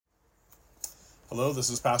Hello, this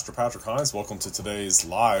is Pastor Patrick Hines. Welcome to today's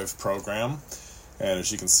live program. And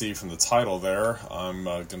as you can see from the title there, I'm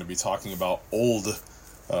going to be talking about old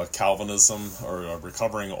Calvinism, or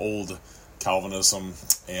recovering old Calvinism,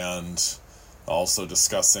 and also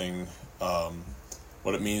discussing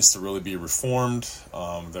what it means to really be reformed.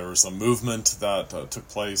 There was a movement that took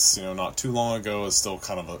place, not too long ago. It's still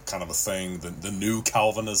kind of a thing. The new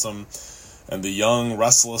Calvinism, and the young,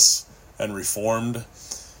 restless, and reformed.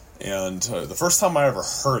 And the first time I ever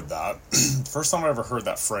heard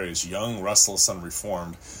that phrase, young, restless, and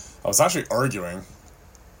reformed, I was actually arguing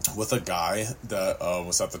with a guy that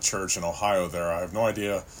was at the church in Ohio there. I have no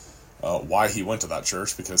idea why he went to that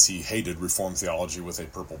church, because he hated Reformed theology with a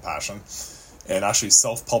purple passion, and actually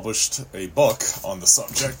self-published a book on the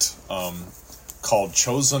subject called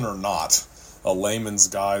Chosen or Not, a layman's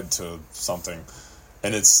guide to something.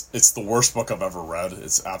 And it's the worst book I've ever read.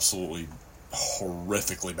 It's absolutely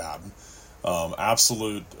horrifically bad.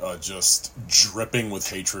 Just dripping with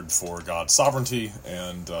hatred for God's sovereignty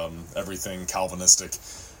and everything Calvinistic.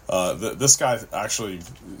 This guy actually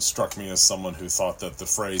struck me as someone who thought that the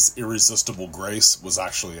phrase irresistible grace was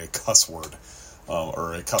actually a cuss word,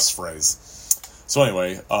 or a cuss phrase. So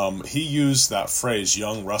anyway, he used that phrase,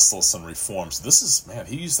 young, restless, and reformed. So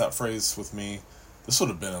he used that phrase with me. This would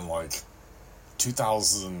have been in like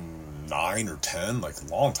 2009 or 10, like a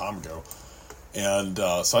long time ago. And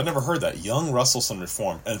so I'd never heard that, young, restless, and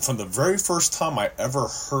reformed. And from the very first time I ever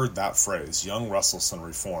heard that phrase, young, restless, and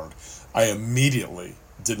reformed, I immediately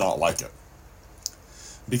did not like it.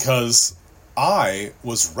 Because I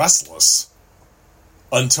was restless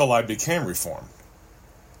until I became reformed.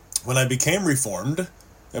 When I became reformed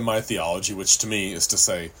in my theology, which to me is to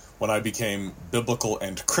say, when I became biblical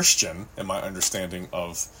and Christian in my understanding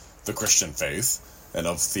of the Christian faith and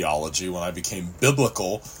of theology, when I became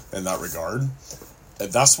biblical in that regard,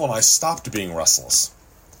 that's when I stopped being restless.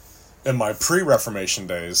 In my pre-Reformation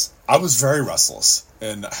days, I was very restless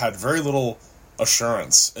and had very little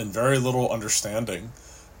assurance and very little understanding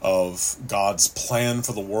of God's plan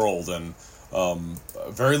for the world, and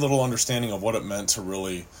very little understanding of what it meant to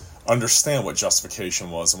really understand what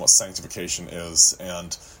justification was and what sanctification is,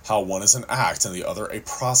 and how one is an act and the other a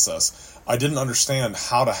process. I didn't understand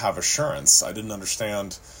how to have assurance. I didn't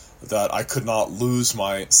understand that I could not lose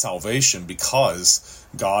my salvation, because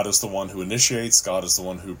God is the one who initiates, God is the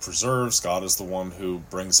one who preserves, God is the one who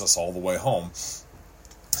brings us all the way home.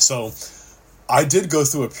 So I did go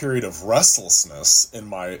through a period of restlessness in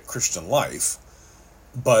my Christian life,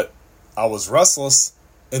 but I was restless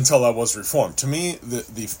until I was reformed. To me,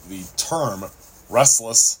 the term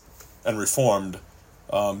restless and reformed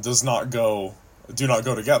do not go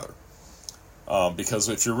together. Because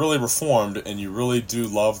if you're really reformed and you really do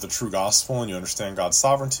love the true gospel and you understand God's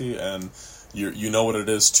sovereignty and you know what it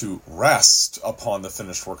is to rest upon the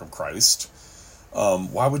finished work of Christ,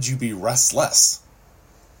 why would you be restless?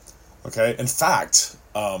 Okay? In fact,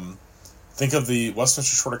 think of the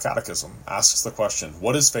Westminster Shorter Catechism. Asks the question,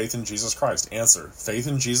 what is faith in Jesus Christ? Answer, faith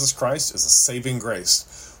in Jesus Christ is a saving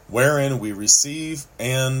grace, wherein we receive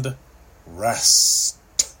and rest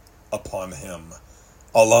upon him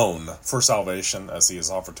alone for salvation, as he is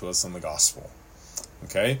offered to us in the gospel.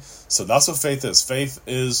 Okay? So that's what faith is. Faith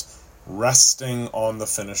is resting on the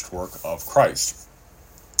finished work of Christ.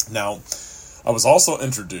 Now, I was also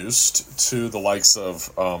introduced to the likes of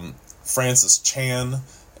Francis Chan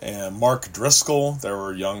and Mark Driscoll. There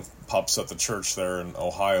were young pups at the church there in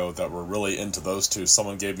Ohio that were really into those two.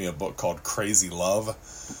 Someone gave me a book called Crazy Love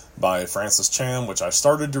by Francis Chan, which I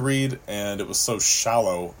started to read, and it was so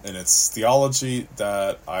shallow in its theology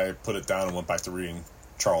that I put it down and went back to reading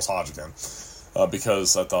Charles Hodge again,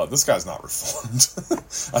 because I thought, this guy's not reformed.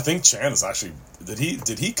 I think Chan is actually, did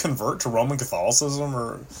he convert to Roman Catholicism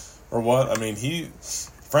or what? I mean,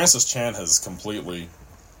 Francis Chan has completely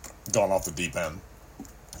gone off the deep end.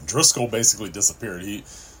 Driscoll basically disappeared. He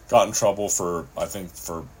got in trouble for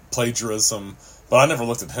plagiarism, but I never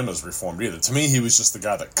looked at him as reformed either. To me, he was just the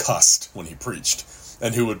guy that cussed when he preached,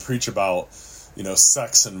 and who would preach about,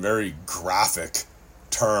 sex in very graphic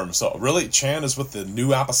terms. So really, Chan is with the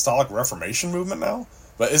New Apostolic Reformation movement now?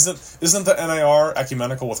 But isn't the NAR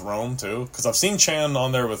ecumenical with Rome too? Because I've seen Chan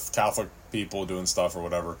on there with Catholic people doing stuff or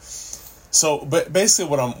whatever. So, but basically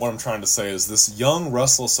what I'm trying to say is this young,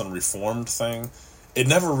 restless, and reformed thing, it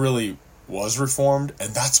never really was reformed,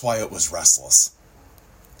 and that's why it was restless.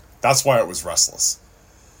 That's why it was restless.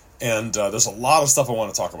 And there's a lot of stuff I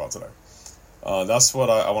want to talk about today. That's what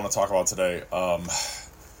I want to talk about today.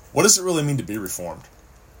 What does it really mean to be reformed?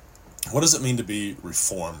 What does it mean to be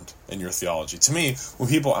reformed in your theology? To me, when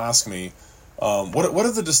people ask me, What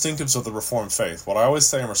are the distinctives of the Reformed faith? What I always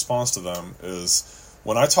say in response to them is,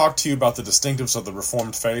 when I talk to you about the distinctives of the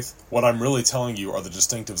Reformed faith, what I'm really telling you are the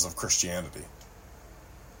distinctives of Christianity.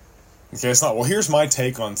 Okay, it's not, well, here's my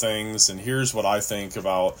take on things, and here's what I think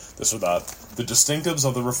about this or that. The distinctives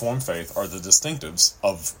of the Reformed faith are the distinctives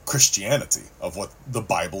of Christianity, of what the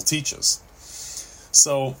Bible teaches.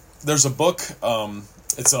 So, there's a book,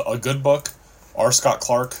 it's a good book, R. Scott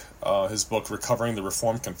Clark, his book, Recovering the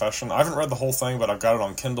Reformed Confession. I haven't read the whole thing, but I've got it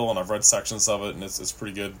on Kindle, and I've read sections of it, and it's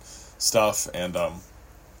pretty good stuff, and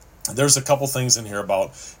there's a couple things in here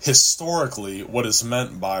about historically what is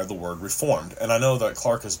meant by the word Reformed. And I know that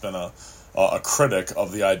Clark has been a critic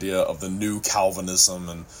of the idea of the new Calvinism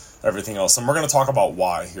and everything else. And we're going to talk about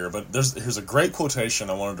why here. But here's a great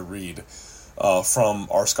quotation I wanted to read from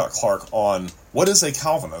R. Scott Clark on what is a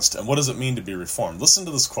Calvinist and what does it mean to be Reformed. Listen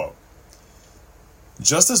to this quote.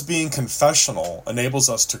 Just as being confessional enables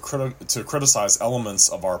us to criticize elements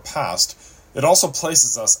of our past, it also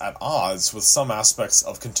places us at odds with some aspects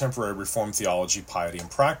of contemporary Reformed theology, piety,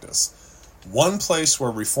 and practice. One place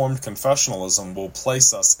where Reformed confessionalism will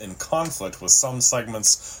place us in conflict with some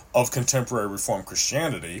segments of contemporary Reformed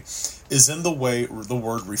Christianity is in the way the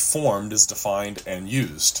word Reformed is defined and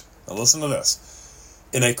used. Now listen to this.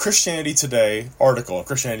 In a Christianity Today article,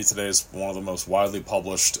 Christianity Today is one of the most widely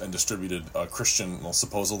published and distributed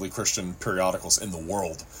supposedly Christian periodicals in the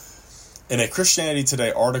world. In a Christianity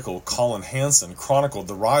Today article, Colin Hansen chronicled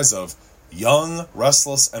the rise of young,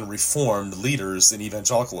 restless, and reformed leaders in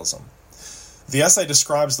evangelicalism. The essay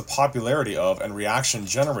describes the popularity of and reaction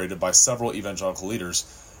generated by several evangelical leaders,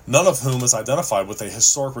 none of whom is identified with a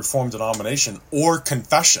historic Reformed denomination or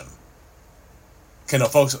confession. Okay, now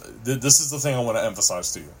folks, this is the thing I want to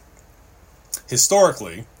emphasize to you.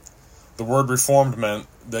 Historically, the word Reformed meant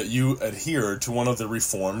that you adhered to one of the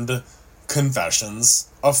Reformed confessions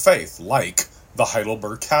of faith, like the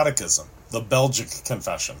Heidelberg Catechism, the Belgic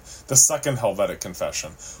Confession, the Second Helvetic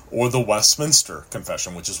Confession, or the Westminster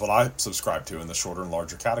Confession, which is what I subscribe to in the shorter and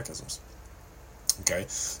larger catechisms. Okay,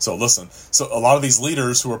 so listen, so a lot of these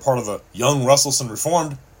leaders who were part of the young, restless, and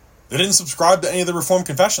Reformed, they didn't subscribe to any of the Reformed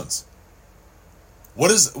confessions.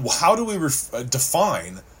 How do we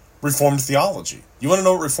define Reformed theology? You want to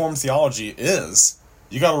know what Reformed theology is?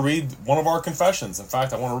 You got to read one of our confessions. In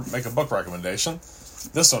fact, I want to make a book recommendation.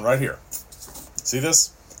 This one right here. See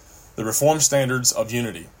this? The Reformed Standards of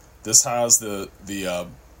Unity. This has the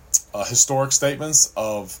historic statements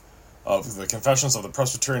of the confessions of the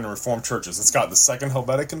Presbyterian and Reformed churches. It's got the Second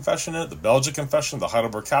Helvetic Confession in it, the Belgic Confession, the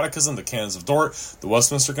Heidelberg Catechism, the Canons of Dort, the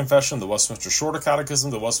Westminster Confession, the Westminster Shorter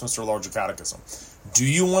Catechism, the Westminster Larger Catechism. Do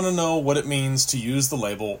you want to know what it means to use the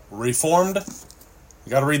label Reformed? You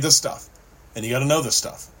got to read this stuff. And you got to know this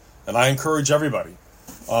stuff. And I encourage everybody,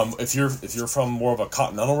 if you're from more of a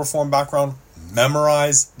continental Reformed background,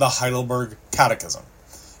 memorize the Heidelberg Catechism.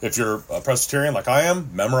 If you're a Presbyterian like I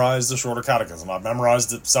am, memorize the Shorter Catechism. I've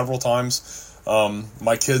memorized it several times.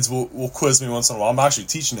 My kids will quiz me once in a while. I'm actually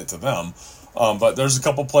teaching it to them. But there's a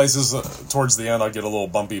couple places towards the end I get a little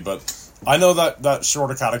bumpy, but I know that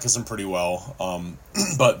Shorter Catechism pretty well.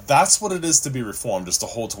 But that's what it is to be Reformed, is to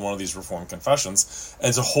hold to one of these Reformed confessions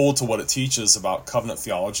and to hold to what it teaches about covenant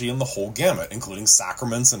theology and the whole gamut, including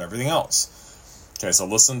sacraments and everything else. Okay, so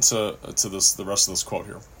listen to this, the rest of this quote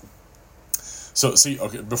here. So, see,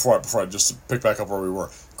 okay, before I just pick back up where we were,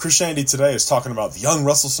 Christianity Today is talking about the young,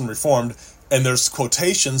 restless, and Reformed, and there's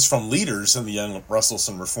quotations from leaders in the young, restless,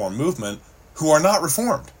 and Reformed movement who are not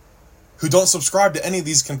Reformed, who don't subscribe to any of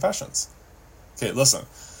these confessions. Okay, listen.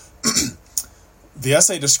 The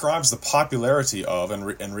essay describes the popularity of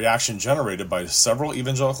and reaction generated by several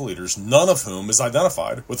evangelical leaders, none of whom is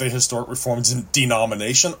identified with a historic Reformed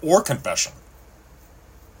denomination or confession.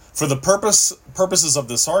 For the purposes of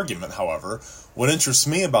this argument, however, what interests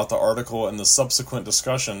me about the article and the subsequent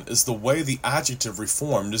discussion is the way the adjective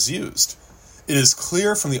Reformed is used. It is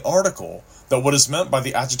clear from the article that what is meant by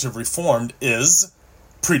the adjective Reformed is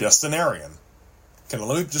predestinarian. Okay, now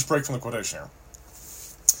let me just break from the quotation here.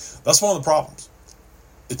 That's one of the problems.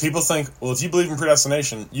 If people think, well, if you believe in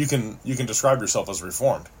predestination, you can describe yourself as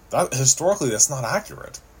Reformed. Historically, that's not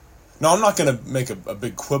accurate. Now, I'm not going to make a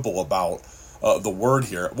big quibble about the word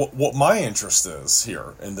here. What my interest is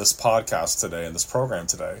here in this podcast today, in this program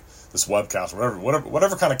today, this webcast,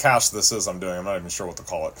 whatever kind of cast this is I'm doing, I'm not even sure what to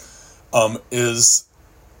call it, is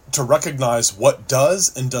to recognize what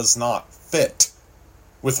does and does not fit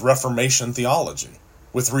with Reformation theology,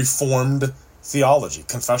 with Reformed theology,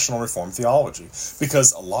 confessional Reformed theology.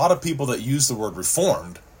 Because a lot of people that use the word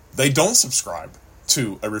Reformed, they don't subscribe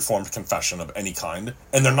to a Reformed confession of any kind,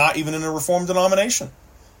 and they're not even in a Reformed denomination.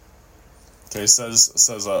 Okay,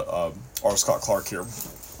 says R. Scott Clark here,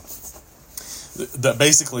 that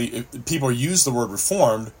basically people use the word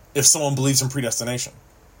Reformed if someone believes in predestination.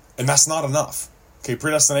 And that's not enough. Okay,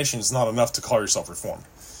 predestination is not enough to call yourself Reformed.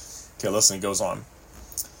 Okay, listen, he goes on.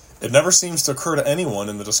 It never seems to occur to anyone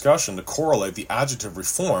in the discussion to correlate the adjective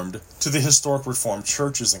Reformed to the historic Reformed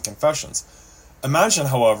churches and confessions. Imagine,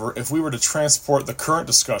 however, if we were to transport the current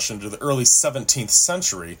discussion to the early 17th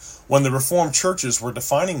century, when the Reformed churches were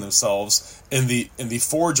defining themselves in the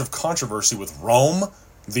forge of controversy with Rome,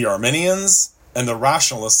 the Arminians, and the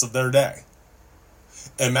rationalists of their day.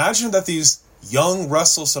 Imagine that these young,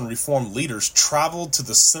 restless, and Reformed leaders traveled to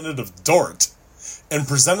the Synod of Dort and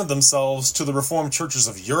presented themselves to the Reformed churches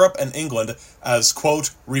of Europe and England as, quote,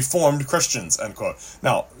 Reformed Christians, end quote.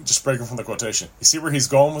 Now, just breaking from the quotation, you see where he's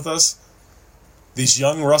going with this? These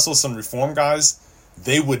young, restless, and Reformed guys,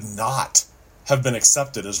 they would not have been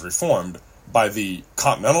accepted as Reformed by the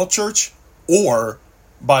Continental Church or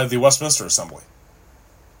by the Westminster Assembly.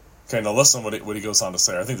 Okay, now listen what he goes on to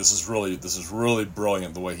say. I think this is really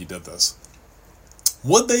brilliant the way he did this.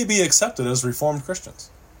 Would they be accepted as Reformed Christians?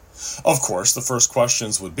 Of course, the first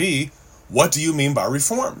questions would be, what do you mean by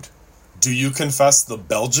Reformed? Do you confess the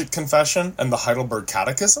Belgic Confession and the Heidelberg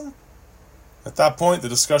Catechism? At that point, the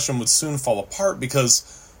discussion would soon fall apart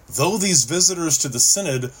because though these visitors to the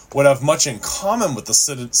Synod would have much in common with the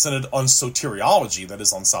Synod on soteriology, that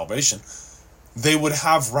is, on salvation, they would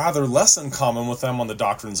have rather less in common with them on the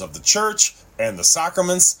doctrines of the Church and the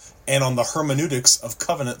sacraments and on the hermeneutics of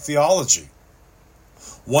covenant theology.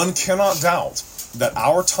 One cannot doubt that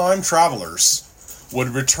our time travelers would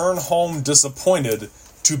return home disappointed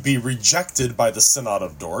to be rejected by the Synod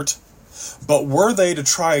of Dort, but were they to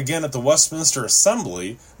try again at the Westminster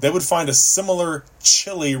Assembly, they would find a similar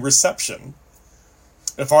chilly reception.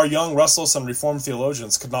 If our young, restless, and Reformed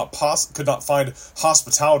theologians could not find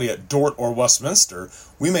hospitality at Dort or Westminster,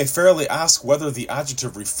 we may fairly ask whether the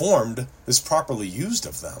adjective Reformed is properly used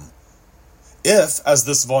of them. If, as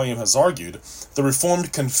this volume has argued, the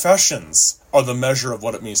Reformed confessions are the measure of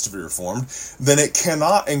what it means to be Reformed, then it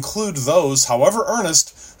cannot include those, however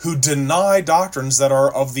earnest, who deny doctrines that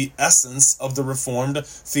are of the essence of the Reformed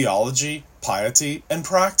theology, piety, and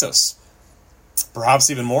practice.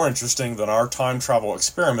 Perhaps even more interesting than our time travel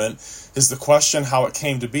experiment is the question how it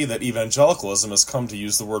came to be that evangelicalism has come to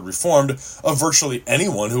use the word Reformed of virtually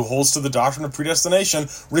anyone who holds to the doctrine of predestination,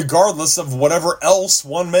 regardless of whatever else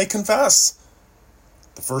one may confess.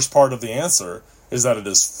 The first part of the answer is that it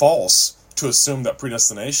is false to assume that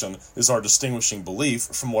predestination is our distinguishing belief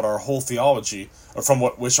from what our whole theology, or from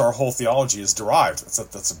which our whole theology is derived.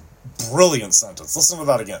 That's a brilliant sentence. Listen to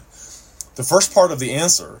that again. The first part of the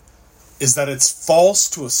answer is that it's false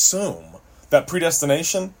to assume that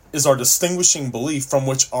predestination is our distinguishing belief from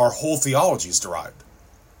which our whole theology is derived.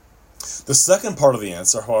 The second part of the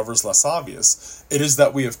answer, however, is less obvious. It is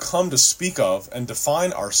that we have come to speak of and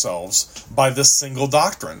define ourselves by this single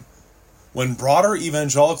doctrine. When broader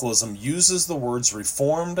evangelicalism uses the words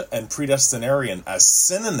Reformed and predestinarian as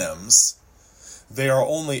synonyms, they are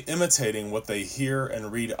only imitating what they hear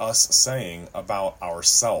and read us saying about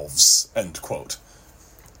ourselves, end quote.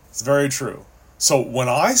 It's very true. So when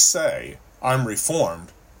I say I'm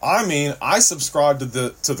Reformed, I mean I subscribe to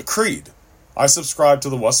the creed. I subscribe to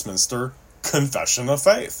the Westminster Confession of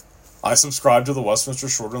Faith. I subscribe to the Westminster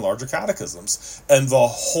Shorter and Larger Catechisms. And the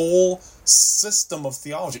whole system of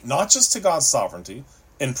theology, not just to God's sovereignty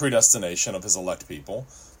and predestination of his elect people,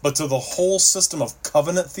 but to the whole system of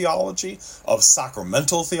covenant theology, of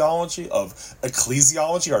sacramental theology, of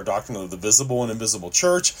ecclesiology, our doctrine of the visible and invisible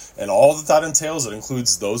church, and all that entails. It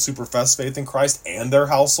includes those who profess faith in Christ and their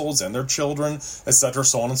households and their children, etc.,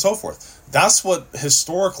 so on and so forth. That's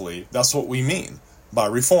what we mean by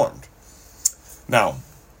Reformed. Now,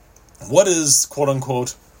 what is,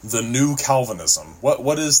 quote-unquote, the new Calvinism?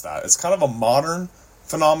 What is that? It's kind of a modern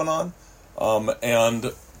phenomenon,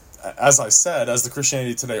 and as I said, as the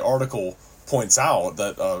Christianity Today article points out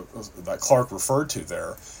that Clark referred to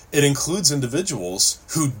there, it includes individuals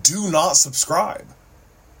who do not subscribe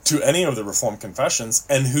to any of the Reformed confessions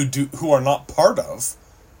and who are not part of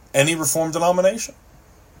any Reformed denomination.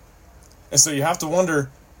 And so you have to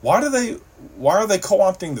wonder, why are they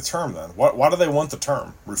co-opting the term then? Why do they want the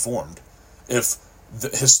term Reformed if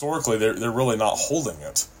historically they're really not holding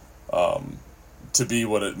it to be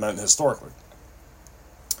what it meant historically?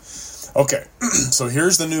 Okay, so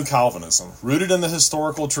here's the new Calvinism. Rooted in the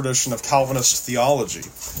historical tradition of Calvinist theology,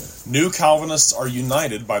 new Calvinists are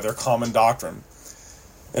united by their common doctrine.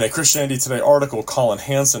 In a Christianity Today article, Colin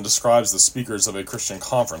Hansen describes the speakers of a Christian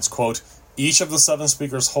conference. Quote, each of the 7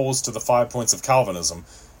 speakers holds to the 5 points of Calvinism.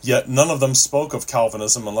 Yet none of them spoke of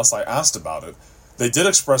Calvinism unless I asked about it. They did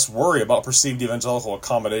express worry about perceived evangelical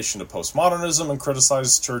accommodation to postmodernism and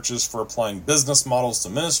criticized churches for applying business models to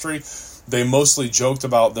ministry. They mostly joked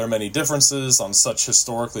about their many differences on such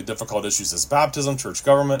historically difficult issues as baptism, church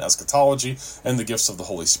government, eschatology, and the gifts of the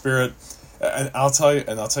Holy Spirit. And I'll tell you,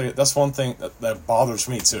 that's one thing that bothers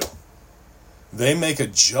me too. They make a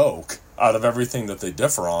joke out of everything that they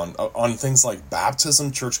differ on things like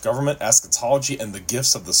baptism, church government, eschatology, and the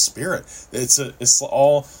gifts of the Spirit. It's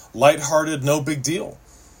all lighthearted, no big deal.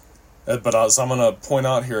 But as I'm going to point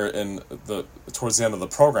out here towards the end of the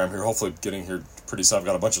program here, hopefully getting here pretty soon, I've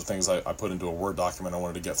got a bunch of things I put into a Word document I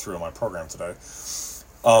wanted to get through in my program today.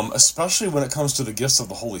 Especially when it comes to the gifts of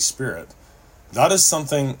the Holy Spirit. That is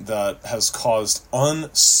something that has caused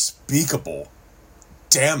unspeakable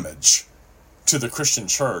damage to the Christian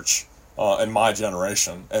church in my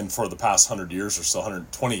generation, and for the past 100 years or so,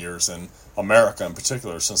 120 years in America in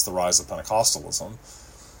particular, since the rise of Pentecostalism.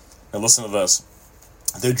 And listen to this.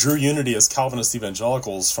 They drew unity as Calvinist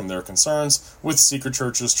evangelicals from their concerns with secret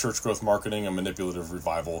churches, church growth marketing, and manipulative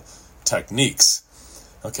revival techniques.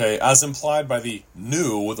 Okay, as implied by the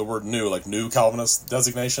word new, like new Calvinist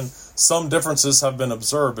designation, some differences have been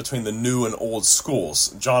observed between the new and old schools.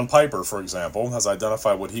 John Piper, for example, has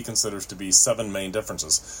identified what he considers to be 7 main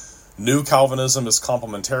differences. New Calvinism is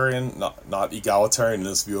complementarian, not egalitarian in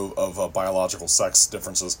his view of biological sex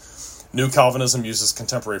differences. New Calvinism uses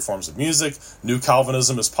contemporary forms of music. New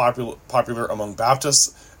Calvinism is popular among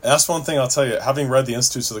Baptists. And that's one thing I'll tell you, having read the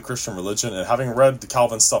Institutes of the Christian Religion and having read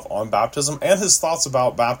Calvin's stuff on baptism and his thoughts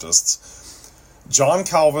about Baptists, John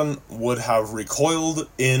Calvin would have recoiled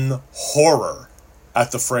in horror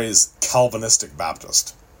at the phrase Calvinistic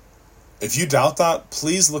Baptist. If you doubt that,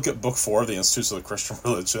 please look at Book 4 of the Institutes of the Christian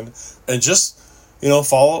Religion and just,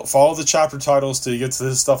 follow the chapter titles till you get to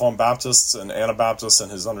his stuff on Baptists and Anabaptists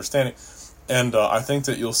and his understanding. And I think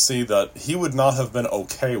that you'll see that he would not have been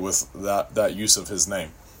okay with that use of his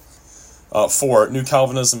name. 4, New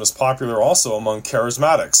Calvinism is popular also among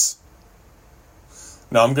charismatics.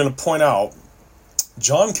 Now I'm going to point out,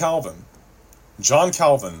 John Calvin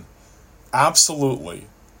absolutely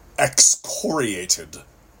excoriated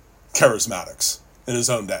charismatics in his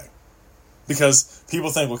own day. Because people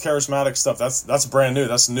think, well, charismatic stuff, that's brand new,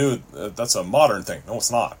 that's new, that's a modern thing. No,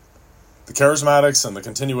 it's not. The charismatics and the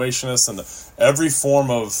continuationists and every form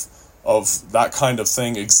of that kind of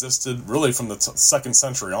thing existed really from the 2nd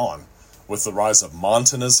century on, with the rise of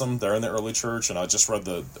Montanism there in the early church. And I just read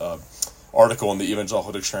the article in the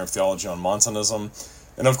Evangelical Dictionary of Theology on Montanism.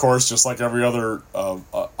 And of course, just like every other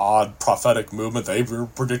odd prophetic movement, they were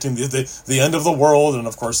predicting the end of the world, and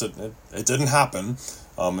of course it didn't happen.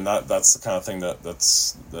 And that's the kind of thing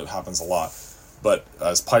that happens a lot. But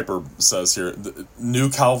as Piper says here, New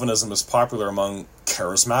Calvinism is popular among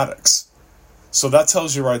charismatics. So that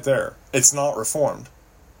tells you right there, it's not Reformed.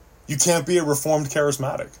 You can't be a Reformed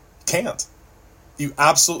charismatic. Can't. You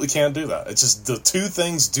absolutely can't do that. It's just the two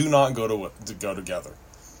things do not go together.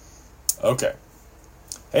 Okay.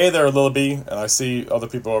 Hey there, Lily B, and I see other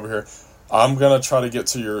people over here. I'm going to try to get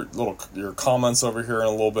to your comments over here in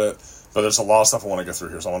a little bit, but there's a lot of stuff I want to get through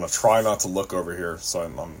here, so I want to try not to look over here so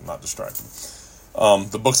I'm not distracted.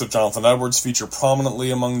 The books of Jonathan Edwards feature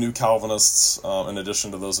prominently among New Calvinists, in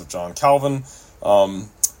addition to those of John Calvin.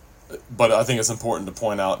 But I think it's important to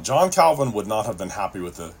point out, John Calvin would not have been happy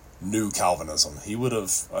with the New Calvinism.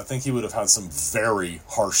 I think he would have had some very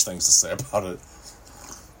harsh things to say about it.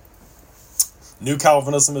 New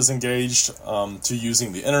Calvinism is engaged to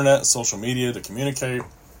using the internet, social media to communicate.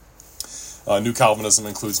 New Calvinism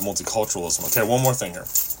includes multiculturalism. Okay, one more thing here.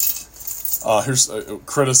 Here's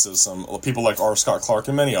criticism. People like R. Scott Clark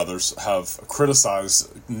and many others have criticized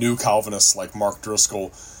New Calvinists like Mark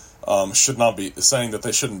Driscoll should not be saying that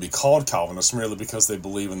they shouldn't be called Calvinists merely because they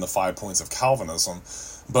believe in the 5 points of Calvinism,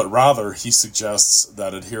 but rather he suggests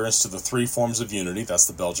that adherence to the 3 forms of unity, that's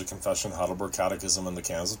the Belgic Confession, Heidelberg Catechism, and the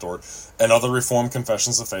Canons of Dort, and other Reformed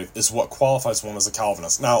confessions of faith, is what qualifies one as a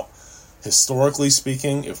Calvinist. Now, historically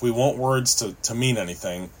speaking, if we want words to mean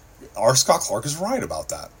anything, R. Scott Clark is right about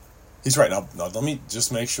that. He's right. Now let me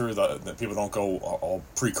just make sure that people don't go all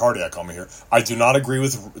pre-cardiac on me here. I do not agree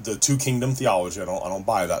with the two-kingdom theology. I don't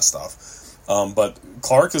buy that stuff. But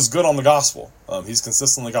Clark is good on the gospel. He's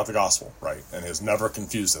consistently got the gospel right and has never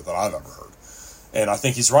confused it that I've ever heard. And I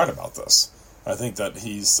think he's right about this. I think that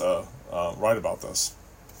he's right about this.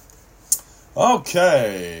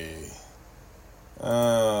 Okay.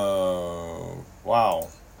 Wow.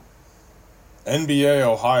 NBA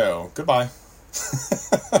Ohio. Goodbye.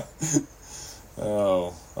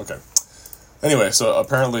 Oh, okay. Anyway, so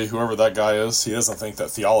apparently whoever that guy is, he doesn't think that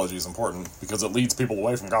theology is important because it leads people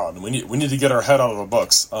away from God. And we need to get our head out of the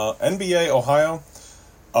books. NBA Ohio.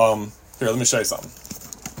 Here, let me show you something.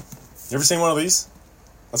 You ever seen one of these?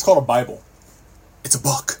 That's called a Bible. It's a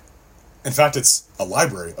book. In fact, it's a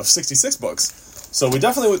library of 66 books. So we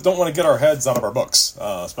definitely don't want to get our heads out of our books,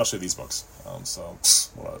 especially these books.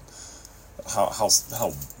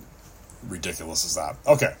 How ridiculous is that?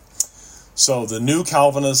 Okay. So the new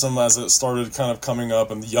Calvinism, as it started kind of coming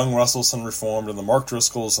up, and the young Russellson Reformed, and the Mark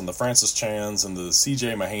Driscolls, and the Francis Chans, and the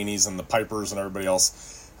C.J. Mahaneys, and the Pipers, and everybody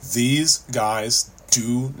else, these guys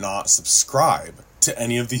do not subscribe to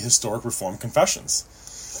any of the historic Reformed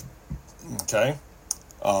confessions. Okay?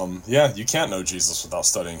 Yeah, you can't know Jesus without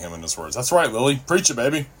studying him and his words. That's right, Lily. Preach it,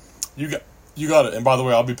 baby. You got it. And by the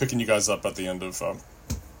way, I'll be picking you guys up at the end of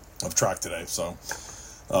track today. So,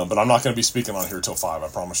 but I'm not going to be speaking on here till 5. I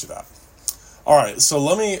promise you that. All right. So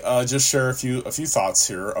let me just share a few thoughts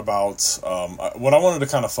here about what I wanted to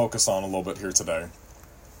kind of focus on a little bit here today.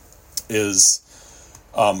 Is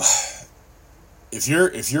if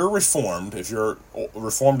you're Reformed, if you're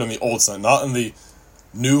Reformed in the old sense, not in the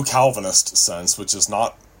New Calvinist sense, which is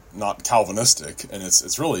not Calvinistic, and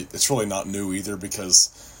it's really not new either, because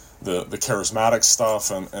the charismatic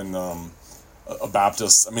stuff and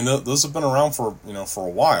Baptists, I mean, those have been around for a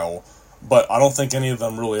while, but I don't think any of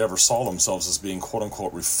them really ever saw themselves as being quote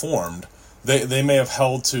unquote Reformed. They may have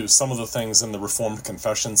held to some of the things in the Reformed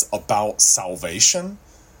confessions about salvation,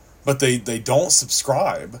 but they don't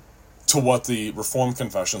subscribe to what the Reformed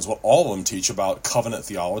confessions, what all of them teach about covenant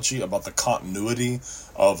theology, about the continuity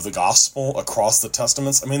of the gospel across the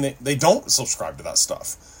testaments. I mean, they don't subscribe to that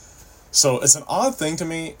stuff. So it's an odd thing to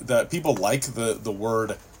me that people like the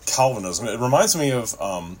word Calvinism. It reminds me of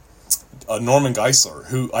Norman Geisler,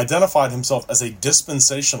 who identified himself as a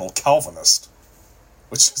dispensational Calvinist,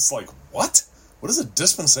 which is like, what? What is a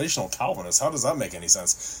dispensational Calvinist? How does that make any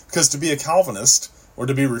sense? Because to be a Calvinist or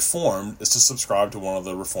to be Reformed is to subscribe to one of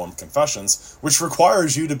the Reformed confessions, which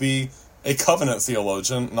requires you to be a covenant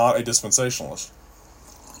theologian, not a dispensationalist.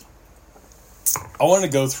 I want to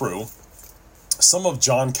go through some of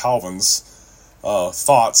John Calvin's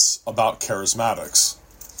thoughts about charismatics.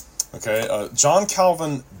 Okay, John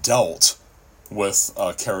Calvin dealt with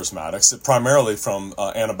charismatics, primarily from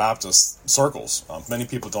Anabaptist circles. Many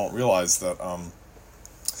people don't realize that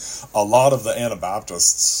a lot of the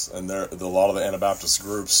Anabaptists and a lot of the Anabaptist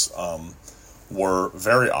groups were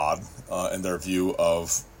very odd in their view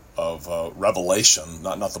of Revelation,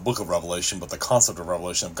 not the book of Revelation, but the concept of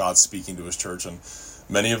Revelation, of God speaking to his church, and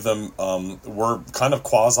many of them were kind of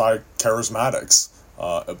quasi-charismatics,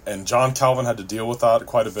 and John Calvin had to deal with that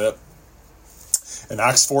quite a bit. In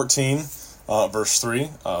Acts 14, verse 3,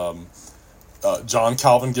 John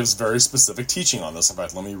Calvin gives very specific teaching on this. In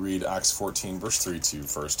fact, let me read Acts 14, verse 3 to you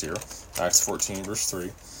first here. Acts 14, verse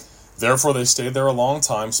 3. Therefore they stayed there a long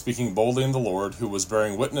time, speaking boldly in the Lord, who was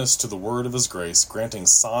bearing witness to the word of his grace, granting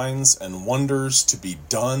signs and wonders to be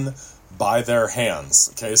done by their hands.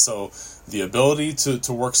 Okay, so the ability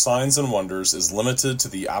to work signs and wonders is limited to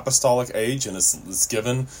the apostolic age, and it's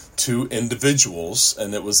given to individuals,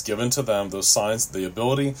 and it was given to them, those signs, the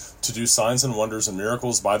ability to do signs and wonders and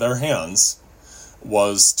miracles by their hands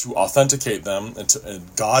was to authenticate them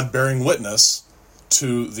and God bearing witness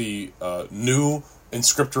to the new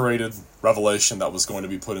inscripturated revelation that was going to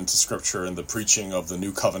be put into Scripture and the preaching of the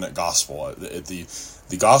new covenant gospel,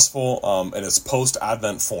 the gospel in its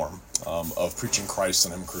post-Advent form of preaching Christ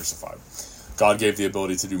and him crucified. God gave the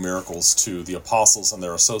ability to do miracles to the apostles and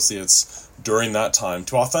their associates during that time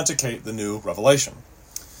to authenticate the new revelation.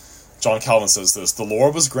 John Calvin says this: the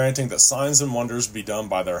Lord was granting that signs and wonders be done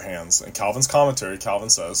by their hands. In Calvin's commentary, Calvin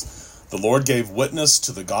says, the Lord gave witness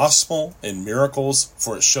to the gospel in miracles,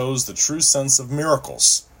 for it shows the true sense of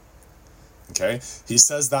miracles. Okay? He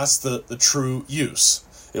says that's the true use.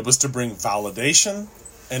 It was to bring validation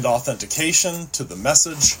and authentication to the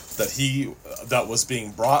message that was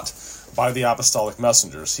being brought by the apostolic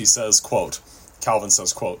messengers. He says, quote, Calvin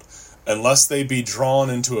says, quote, unless they be drawn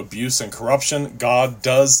into abuse and corruption, God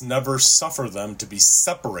does never suffer them to be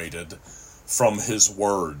separated from his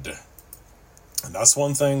word. And that's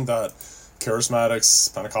one thing that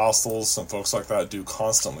charismatics, Pentecostals, and folks like that do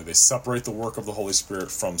constantly. They separate the work of the Holy Spirit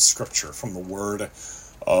from Scripture, from the Word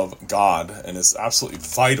of God. And it's absolutely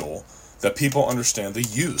vital that people understand the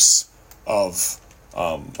use of,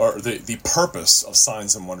 or the purpose of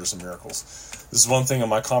signs and wonders and miracles. This is one thing in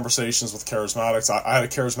my conversations with charismatics. I had a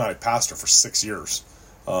charismatic pastor for 6 years.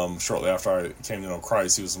 Shortly after I came to know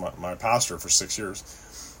Christ, he was my pastor for 6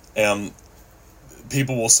 years. And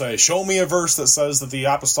people will say, show me a verse that says that the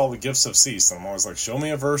apostolic gifts have ceased. And I'm always like, show me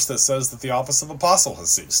a verse that says that the office of apostle has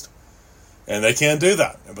ceased. And they can't do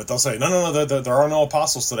that. But they'll say, no, there are no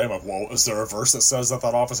apostles today. I'm like, well, is there a verse that says that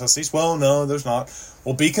office has ceased? Well, no, there's not.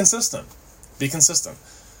 Well, be consistent. Be consistent.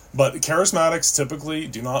 But charismatics typically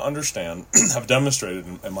do not understand, have demonstrated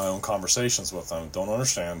in my own conversations with them, don't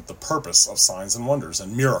understand the purpose of signs and wonders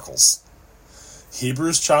and miracles.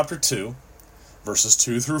 Hebrews chapter 2, verses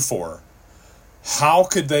 2 through 4. How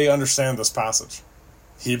could they understand this passage?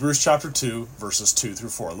 Hebrews chapter 2, verses 2 through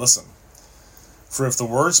 4. Listen. For if the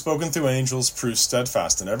word spoken through angels proves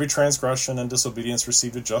steadfast, and every transgression and disobedience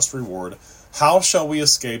received a just reward, how shall we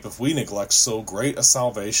escape if we neglect so great a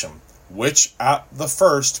salvation, which at the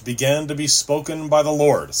first began to be spoken by the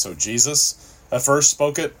Lord? So Jesus at first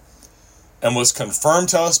spoke it, and was confirmed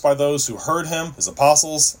to us by those who heard him, his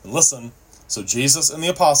apostles. And listen, so Jesus and the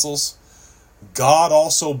apostles, God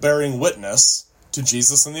also bearing witness to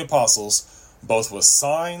Jesus and the apostles, both with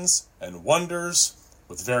signs and wonders,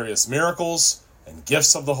 with various miracles and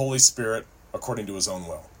gifts of the Holy Spirit, according to his own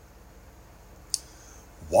will.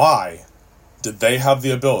 Why did they have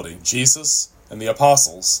the ability, Jesus and the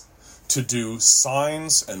apostles, to do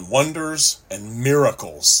signs and wonders and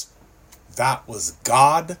miracles? That was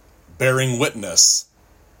God bearing witness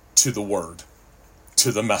to the word,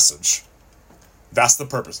 to the message. That's the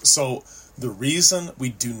purpose. So the reason we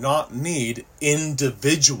do not need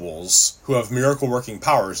individuals who have miracle working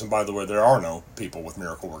powers, and by the way, there are no people with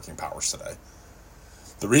miracle working powers today.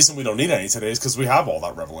 The reason we don't need any today is because we have all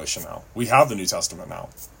that revelation now. We have the New Testament now.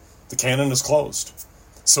 The canon is closed.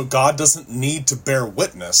 So God doesn't need to bear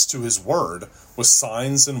witness to his word with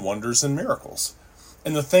signs and wonders and miracles.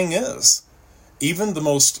 And the thing is, even the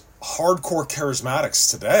most hardcore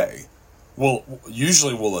charismatics today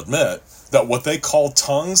usually will admit that what they call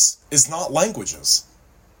tongues is not languages.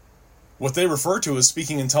 What they refer to as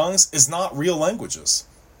speaking in tongues is not real languages.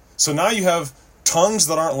 So now you have tongues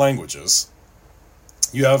that aren't languages.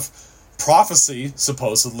 You have prophecy,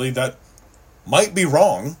 supposedly, that might be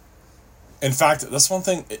wrong. In fact, that's one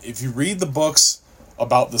thing, if you read the books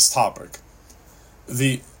about this topic,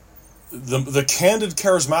 the candid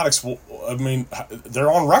charismatics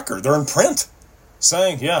they're on record, they're in print,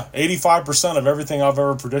 saying, 85% of everything I've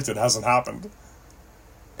ever predicted hasn't happened.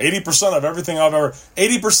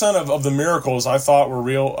 80% of the miracles I thought were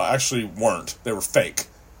real actually weren't. They were fake.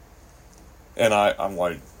 And I'm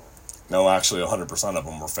like, no, actually 100% of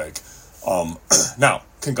them were fake. Now,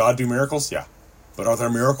 can God do miracles? Yeah. But are there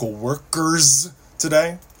miracle workers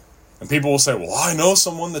today? And people will say, well, I know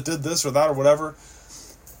someone that did this or that or whatever.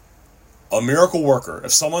 A miracle worker,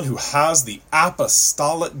 if someone who has the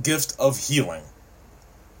apostolic gift of healing,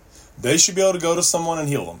 they should be able to go to someone and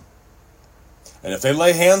heal them. And if they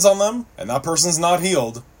lay hands on them and that person's not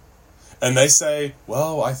healed, and they say,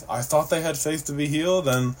 well, I thought they had faith to be healed,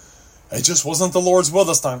 and it just wasn't the Lord's will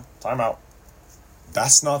this time. Time out.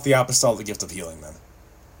 That's not the apostolic gift of healing then.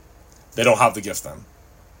 They don't have the gift then.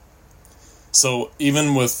 So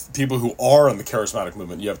even with people who are in the charismatic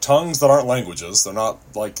movement, you have tongues that aren't languages. They're not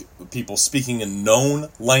like people speaking in known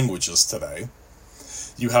languages today.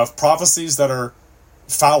 You have prophecies that are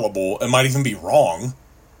fallible and might even be wrong.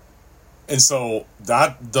 And so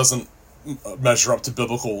that doesn't measure up to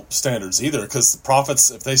biblical standards either, because the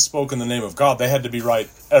prophets, if they spoke in the name of God, they had to be right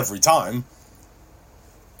every time.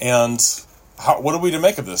 And what are we to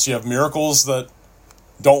make of this? You have miracles that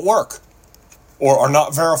don't work or are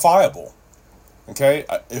not verifiable. Okay?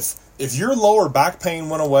 If your lower back pain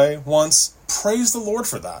went away once, praise the Lord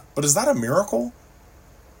for that. But is that a miracle?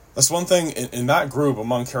 That's one thing in that group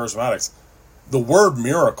among charismatics. The word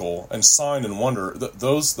miracle and sign and wonder,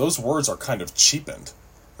 those words are kind of cheapened.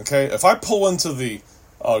 Okay? If I pull into the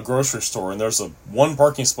grocery store and there's one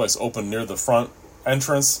parking space open near the front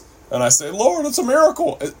entrance, and I say, Lord, it's a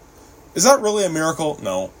miracle. Is that really a miracle?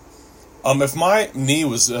 No. If my knee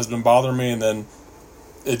has been bothering me and then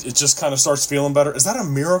it just kind of starts feeling better, is that a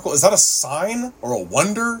miracle? Is that a sign or a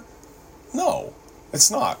wonder? No,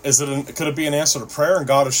 it's not. Could it be an answer to prayer and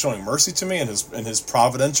God is showing mercy to me in his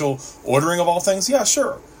providential ordering of all things? Yeah,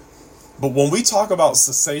 sure. But when we talk about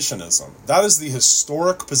cessationism, that is the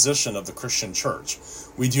historic position of the Christian church.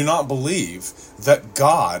 We do not believe that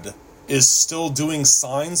God is still doing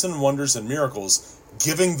signs and wonders and miracles,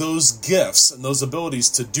 giving those gifts and those abilities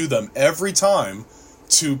to do them every time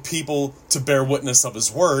to people to bear witness of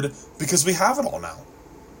his word, because we have it all now.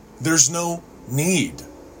 There's no need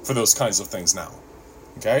for those kinds of things now.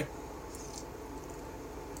 Okay?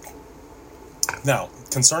 Now,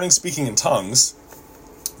 concerning speaking in tongues,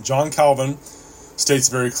 John Calvin states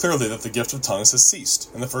very clearly that the gift of tongues has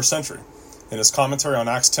ceased in the first century. In his commentary on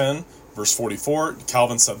Acts 10, verse 44,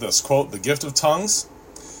 Calvin said this, quote, "The gift of tongues,"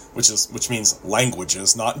 which means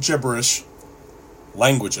languages, not gibberish,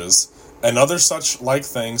 languages, "and other such like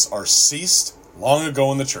things are ceased long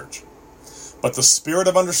ago in the church. But the spirit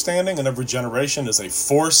of understanding in every generation is a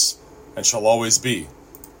force and shall always be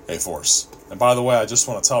a force." And by the way, I just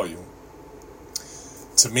want to tell you,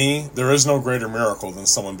 to me, there is no greater miracle than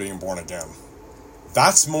someone being born again.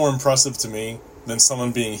 That's more impressive to me than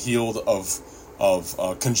someone being healed of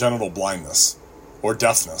congenital blindness or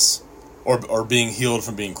deafness or being healed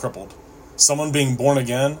from being crippled. Someone being born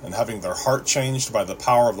again and having their heart changed by the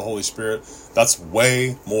power of the Holy Spirit, that's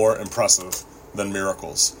way more impressive than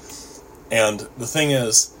miracles. And the thing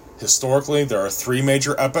is, historically, there are 3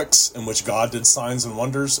 major epochs in which God did signs and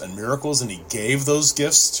wonders and miracles, and he gave those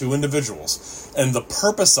gifts to individuals. And the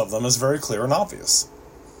purpose of them is very clear and obvious.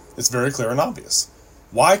 It's very clear and obvious.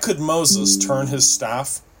 Why could Moses turn his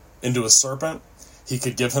staff into a serpent? He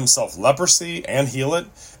could give himself leprosy and heal it,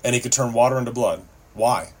 and he could turn water into blood.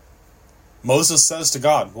 Why? Moses says to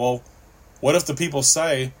God, well, what if the people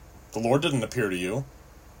say, the Lord didn't appear to you?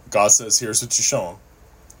 God says, here's what you show them.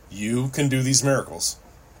 You can do these miracles.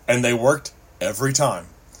 And they worked every time.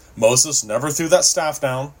 Moses never threw that staff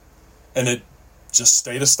down, and it just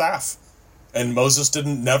stayed a staff. And Moses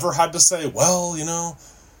never had to say, well,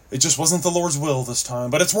 it just wasn't the Lord's will this time,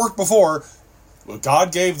 but it's worked before. Well,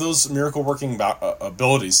 God gave those miracle working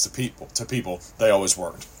abilities to people. They always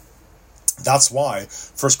worked. That's why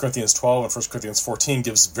 1 Corinthians 12 and 1 Corinthians 14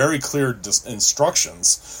 gives very clear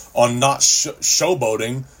instructions on not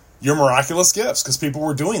showboating your miraculous gifts, because people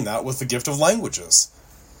were doing that with the gift of languages.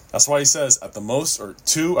 That's why he says at the most, or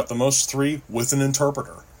 2, at the most 3, with an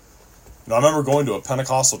interpreter. I remember going to a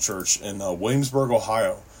Pentecostal church in Williamsburg,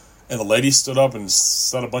 Ohio, and the lady stood up and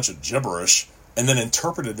said a bunch of gibberish and then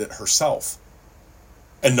interpreted it herself.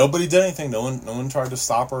 And nobody did anything. No one tried to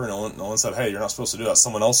stop her. No one said, hey, you're not supposed to do that.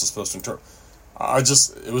 Someone else is supposed to interpret.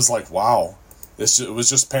 It was like, wow. It was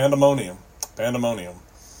just pandemonium.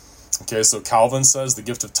 Okay, so Calvin says the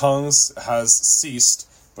gift of tongues has ceased,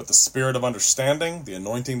 but the spirit of understanding, the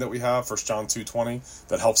anointing that we have, 1 John 2:20,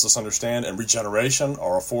 that helps us understand, and regeneration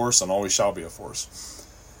are a force and always shall be a force.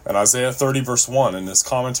 And Isaiah 30 verse 1, in his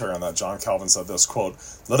commentary on that, John Calvin said this, quote,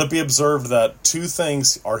 "Let it be observed that 2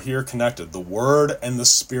 things are here connected, the Word and the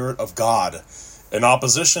Spirit of God, in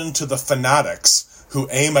opposition to the fanatics who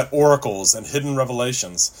aim at oracles and hidden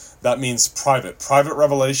revelations." That means private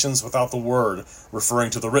revelations without the Word,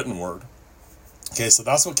 referring to the written Word. Okay, so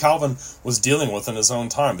that's what Calvin was dealing with in his own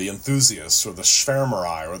time, the enthusiasts, or the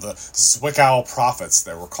Schwärmerei, or the Zwickau prophets,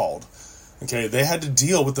 they were called. Okay, they had to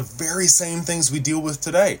deal with the very same things we deal with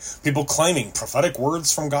today. People claiming prophetic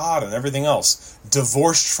words from God and everything else,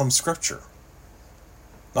 divorced from Scripture.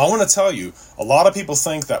 Now, I want to tell you, a lot of people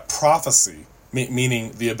think that prophecy,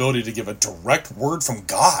 meaning the ability to give a direct word from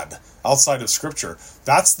God outside of Scripture,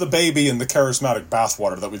 that's the baby in the charismatic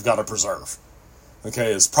bathwater that we've got to preserve.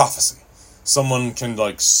 Okay, is prophecy. Someone can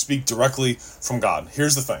speak directly from God.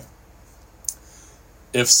 Here's the thing.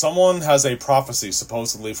 If someone has a prophecy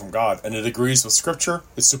supposedly from God and it agrees with Scripture,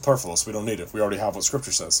 it's superfluous. We don't need it. We already have what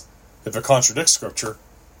Scripture says. If it contradicts Scripture,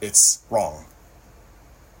 it's wrong.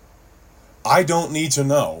 I don't need to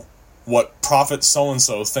know what prophet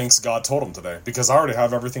so-and-so thinks God told him today, because I already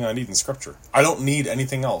have everything I need in Scripture. I don't need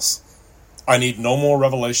anything else. I need no more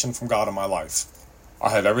revelation from God in my life. I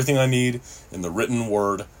have everything I need in the written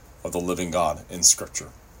word of the living God in Scripture.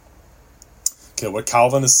 Okay, what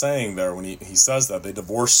Calvin is saying there when he says that they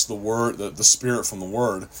divorce the word, the Spirit from the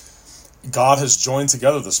Word, God has joined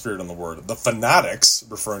together the Spirit and the Word. The fanatics,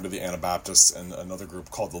 referring to the Anabaptists and another group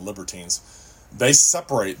called the Libertines, they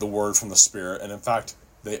separate the Word from the Spirit, and in fact,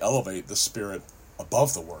 they elevate the Spirit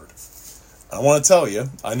above the Word. And I want to tell you,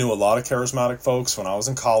 I knew a lot of charismatic folks when I was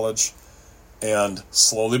in college, and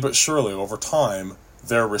slowly but surely over time,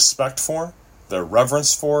 their respect for, their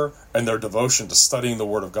reverence for, and their devotion to studying the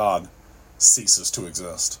Word of God ceases to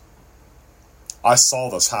exist. I saw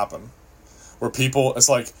this happen, where people, it's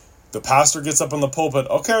like the pastor gets up in the pulpit,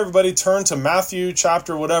 okay, everybody turn to Matthew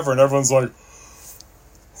chapter whatever, and everyone's like,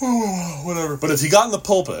 oh, whatever. But if he got in the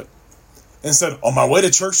pulpit and said, on my way to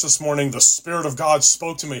church this morning, the Spirit of God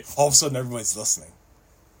spoke to me, all of a sudden everybody's listening.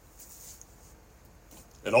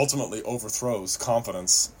 It ultimately overthrows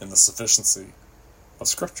confidence in the sufficiency of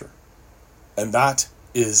Scripture. And that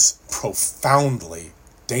is profoundly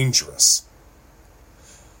dangerous.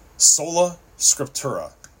 Sola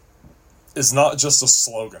Scriptura is not just a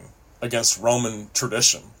slogan against Roman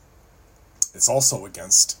tradition. It's also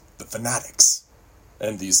against the fanatics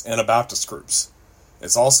and these Anabaptist groups.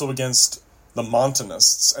 It's also against the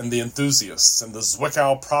Montanists and the enthusiasts and the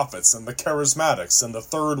Zwickau prophets and the charismatics and the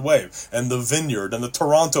third wave and the vineyard and the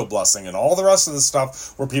Toronto blessing and all the rest of the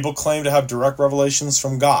stuff where people claim to have direct revelations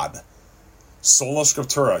from God. Sola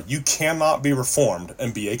Scriptura. You cannot be reformed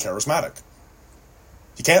and be a charismatic.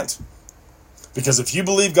 You can't. Because if you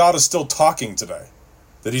believe God is still talking today,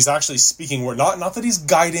 that he's actually speaking word, not that he's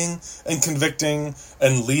guiding and convicting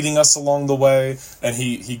and leading us along the way and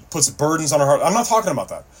he puts burdens on our heart. I'm not talking about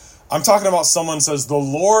that. I'm talking about someone says, the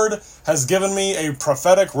Lord has given me a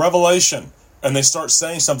prophetic revelation, and they start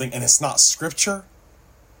saying something and it's not scripture.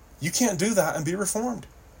 You can't do that and be reformed.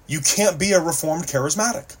 You can't be a reformed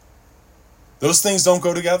charismatic. Those things don't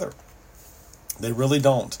go together. They really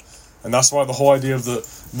don't. And that's why the whole idea of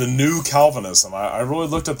the new Calvinism, I really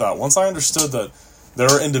looked at that. Once I understood that there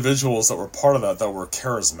are individuals that were part of that were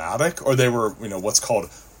charismatic, or they were, what's called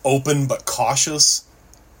open but cautious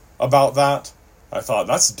about that, I thought,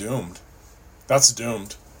 that's doomed. That's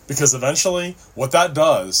doomed. Because eventually, what that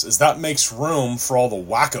does is that makes room for all the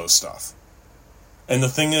wacko stuff. And the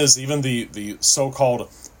thing is, even the so-called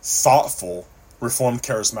thoughtful Reformed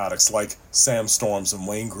charismatics, like Sam Storms and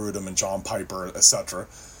Wayne Grudem and John Piper, etc.,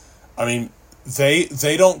 I mean,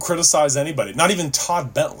 they don't criticize anybody, not even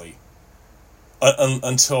Todd Bentley,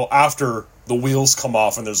 until after the wheels come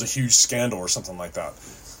off and there's a huge scandal or something like that.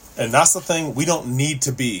 And that's the thing, we don't need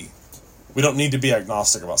to be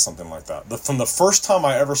agnostic about something like that. From the first time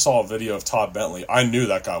I ever saw a video of Todd Bentley, I knew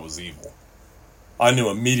that guy was evil. I knew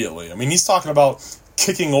immediately. I mean, he's talking about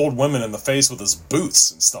kicking old women in the face with his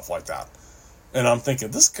boots and stuff like that. And I'm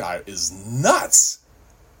thinking, this guy is nuts.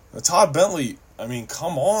 Todd Bentley, I mean,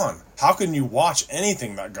 come on. How can you watch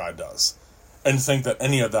anything that guy does and think that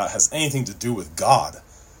any of that has anything to do with God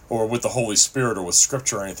or with the Holy Spirit or with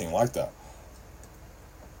Scripture or anything like that?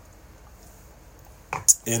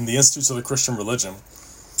 In the Institutes of the Christian Religion,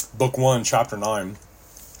 Book 1, Chapter 9,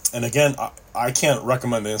 and again, I can't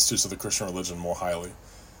recommend the Institutes of the Christian Religion more highly.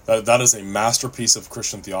 That is a masterpiece of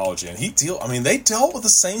Christian theology, and they dealt with the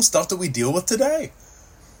same stuff that we deal with today.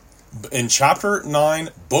 In Chapter 9,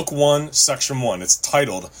 Book 1, Section 1, it's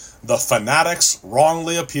titled, "The Fanatics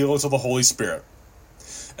Wrongly Appeal to the Holy Spirit."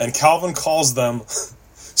 And Calvin calls them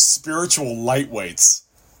spiritual lightweights,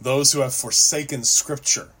 those who have forsaken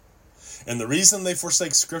Scripture. And the reason they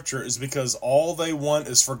forsake Scripture is because all they want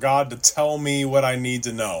is for God to tell me what I need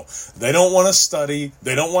to know. They don't want to study.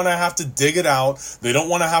 They don't want to have to dig it out. They don't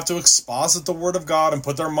want to have to exposit the Word of God and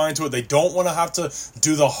put their mind to it. They don't want to have to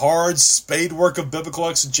do the hard spade work of biblical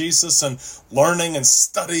exegesis and learning and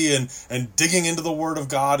study and digging into the Word of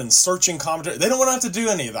God and searching commentary. They don't want to have to do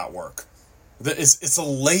any of that work. It's a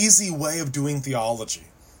lazy way of doing theology.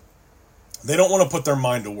 They don't want to put their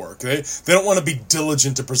mind to work. They don't want to be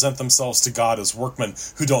diligent to present themselves to God as workmen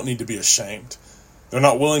who don't need to be ashamed. They're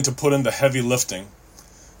not willing to put in the heavy lifting.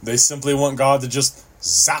 They simply want God to just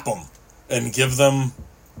zap them and give them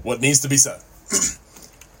what needs to be said.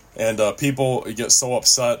 And people get so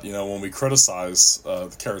upset, when we criticize the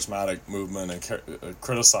charismatic movement and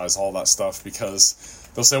criticize all that stuff, because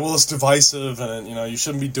they'll say, well, it's divisive and, you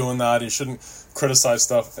shouldn't be doing that. You shouldn't criticize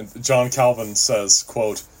stuff. And John Calvin says,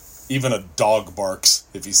 quote, "Even a dog barks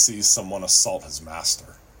if he sees someone assault his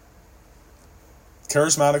master."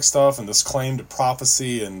 Charismatic stuff and this claim to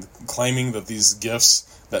prophecy and claiming that these gifts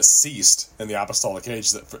that ceased in the apostolic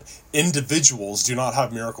age, that individuals do not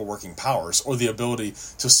have miracle working powers or the ability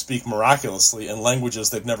to speak miraculously in languages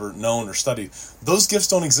they've never known or studied. Those gifts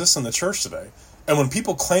don't exist in the church today. And when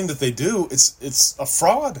people claim that they do, it's a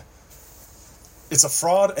fraud. It's a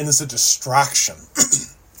fraud and it's a distraction.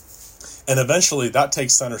 And eventually that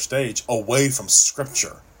takes center stage away from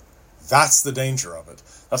Scripture. That's the danger of it.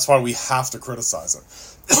 That's why we have to criticize it.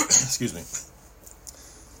 Excuse me.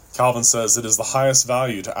 Calvin says, "It is the highest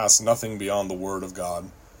value to ask nothing beyond the Word of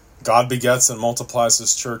God. God begets and multiplies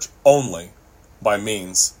His church only by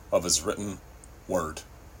means of His written Word."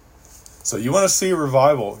 So you want to see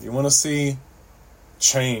revival. You want to see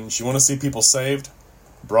change. You want to see people saved.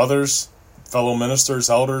 Brothers, fellow ministers,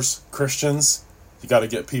 elders, Christians, you got to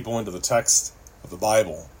get people into the text of the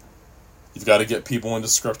Bible. You've got to get people into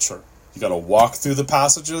Scripture. You got to walk through the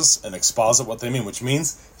passages and exposit what they mean, which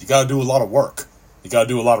means you got to do a lot of work. You got to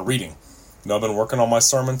do a lot of reading. I've been working on my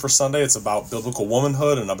sermon for Sunday. It's about biblical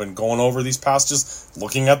womanhood, and I've been going over these passages,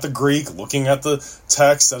 looking at the Greek, looking at the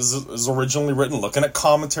text as it is originally written, looking at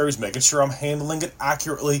commentaries, making sure I'm handling it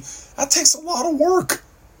accurately. That takes a lot of work.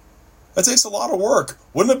 That takes a lot of work.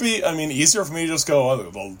 Wouldn't it be, easier for me to just go,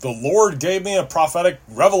 oh, the Lord gave me a prophetic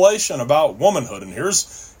revelation about womanhood, and here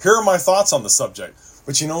are my thoughts on the subject.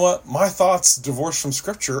 But you know what? My thoughts divorced from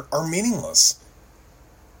Scripture are meaningless.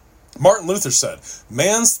 Martin Luther said,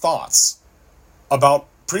 man's thoughts about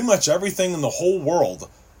pretty much everything in the whole world,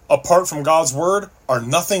 apart from God's word, are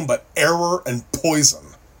nothing but error and poison.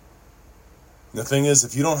 The thing is,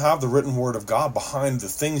 if you don't have the written word of God behind the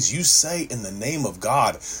things you say in the name of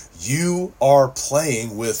God, you are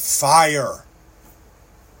playing with fire.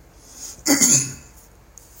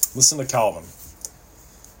 Listen to Calvin.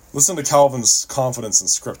 Listen to Calvin's confidence in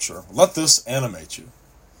Scripture. Let this animate you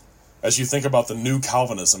as you think about the new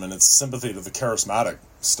Calvinism and its sympathy to the charismatic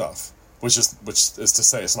stuff, which is to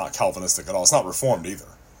say it's not Calvinistic at all. It's not Reformed either.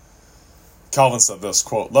 Calvin said this,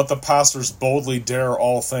 quote, "Let the pastors boldly dare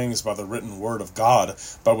all things by the written word of God,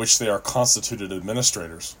 by which they are constituted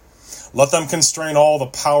administrators. Let them constrain all the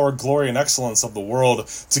power, glory, and excellence of the world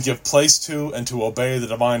to give place to and to obey the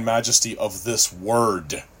divine majesty of this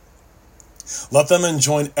word. Let them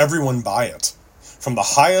enjoin everyone by it, from the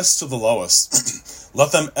highest to the lowest.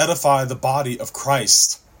 Let them edify the body of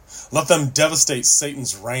Christ. Let them devastate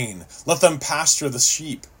Satan's reign. Let them pasture the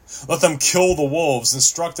sheep. Let them kill the wolves,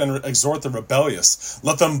 instruct and exhort the rebellious.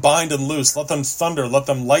 Let them bind and loose. Let them thunder. Let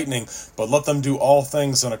them lightning. But let them do all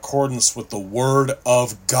things in accordance with the word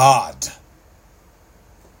of God."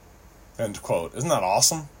 End quote. Isn't that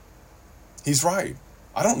awesome? He's right.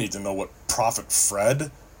 I don't need to know what Prophet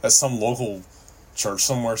Fred at some local church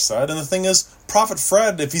somewhere said. And the thing is, Prophet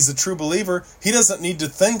Fred, if he's a true believer, he doesn't need to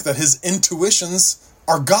think that his intuitions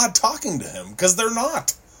are God talking to him, because they're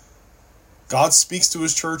not. God speaks to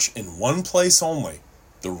his church in one place only,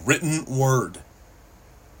 the written word.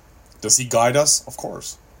 Does he guide us? Of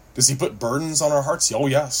course. Does he put burdens on our hearts? Oh,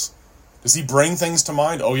 yes. Does he bring things to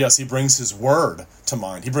mind? Oh, yes, he brings his word to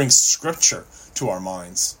mind. He brings Scripture to our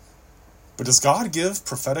minds. But does God give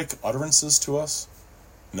prophetic utterances to us?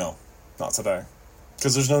 No, not today.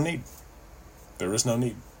 Because there's no need. There is no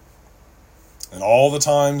need. And all the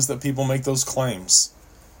times that people make those claims,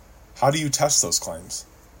 how do you test those claims?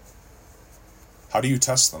 How do you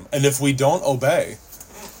test them? And if we don't obey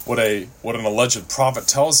what an alleged prophet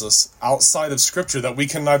tells us outside of Scripture that we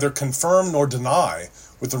can neither confirm nor deny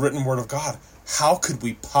with the written word of God, how could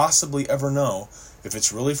we possibly ever know if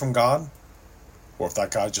it's really from God or if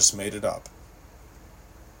that guy just made it up?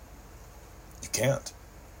 You can't.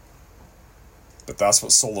 But that's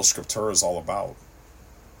what Sola Scriptura is all about.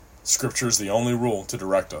 Scripture is the only rule to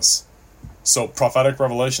direct us. So prophetic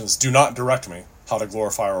revelations do not direct me how to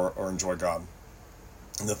glorify or enjoy God.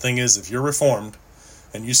 And the thing is, if you're Reformed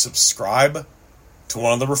and you subscribe to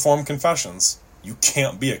one of the Reformed confessions, you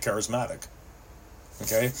can't be a charismatic.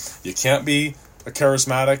 Okay? You can't be a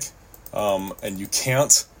charismatic, and you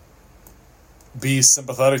can't be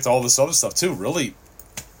sympathetic to all this other stuff too. Really,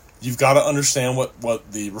 you've got to understand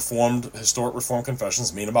what the historic Reformed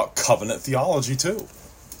confessions mean about covenant theology too.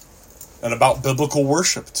 And about biblical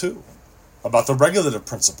worship too. About the regulative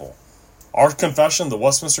principle. Our confession, the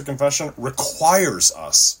Westminster Confession, requires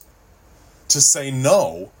us to say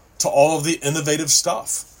no to all of the innovative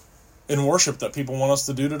stuff in worship that people want us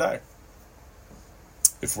to do today.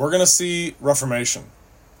 If we're going to see Reformation,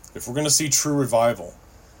 if we're going to see true revival,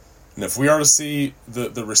 and if we are to see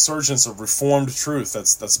the resurgence of Reformed truth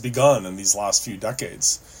that's begun in these last few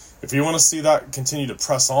decades, if we want to see that continue to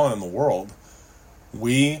press on in the world,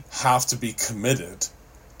 we have to be committed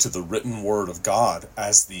to the written word of God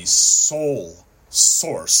as the sole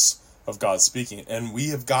source of God speaking. And we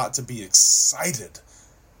have got to be excited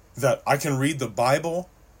that I can read the Bible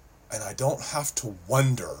and I don't have to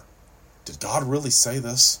wonder, did God really say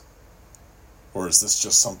this? Or is this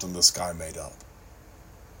just something this guy made up?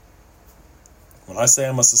 When I say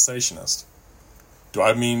I'm a cessationist, do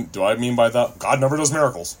I mean by that God never does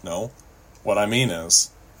miracles? No. What I mean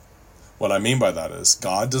by that is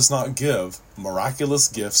God does not give miraculous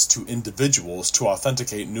gifts to individuals to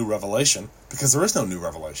authenticate new revelation, because there is no new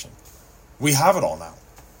revelation. We have it all now.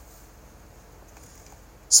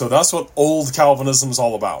 So that's what old Calvinism is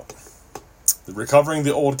all about. Recovering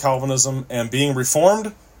the old Calvinism and being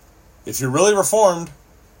reformed. If you're really reformed,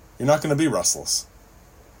 you're not going to be restless.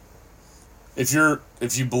 If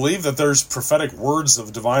you believe that there's prophetic words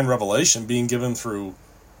of divine revelation being given through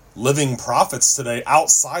living prophets today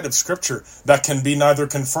outside of Scripture that can be neither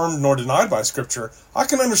confirmed nor denied by Scripture, I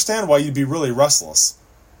can understand why you'd be really restless.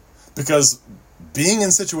 Because being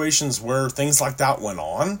in situations where things like that went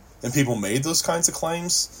on and people made those kinds of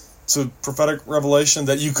claims to prophetic revelation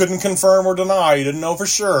that you couldn't confirm or deny, you didn't know for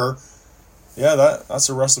sure, yeah, that's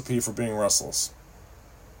a recipe for being restless.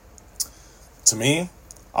 To me,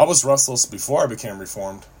 I was restless before I became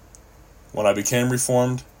Reformed. When I became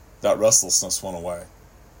Reformed, that restlessness went away.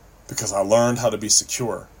 Because I learned how to be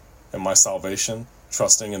secure in my salvation,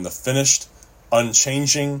 trusting in the finished,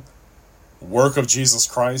 unchanging work of Jesus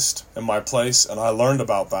Christ in my place. And I learned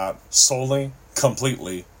about that solely,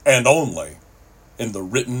 completely and only in the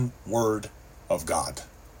written word of God.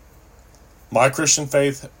 My Christian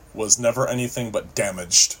faith was never anything but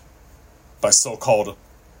damaged by so-called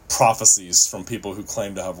prophecies from people who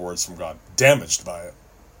claim to have words from God. Damaged by it.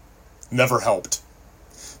 Never helped.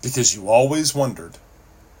 Because you always wondered,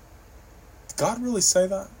 did God really say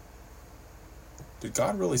that? Did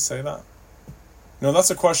God really say that? No,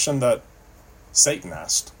 that's a question that Satan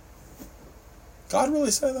asked. God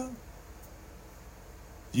really say that?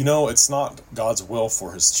 You know, it's not God's will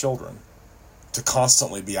for his children to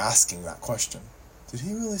constantly be asking that question. Did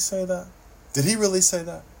he really say that? Did he really say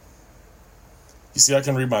that? You see, I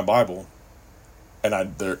can read my Bible, and I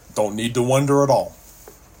don't need to wonder at all.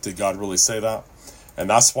 Did God really say that? And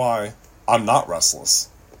that's why I'm not restless.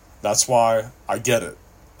 That's why I get it.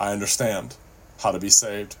 I understand how to be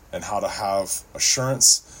saved and how to have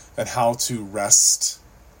assurance and how to rest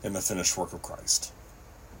in the finished work of Christ.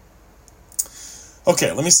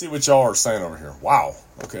 Okay, let me see what y'all are saying over here. Wow.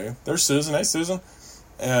 Okay, there's Susan. Hey, Susan.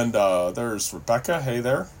 And there's Rebecca. Hey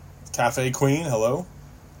there. Cafe Queen. Hello.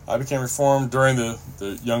 I became Reformed during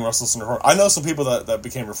the Young Restless and Reformed. I know some people that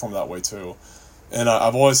became Reformed that way too. And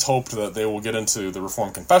I've always hoped that they will get into the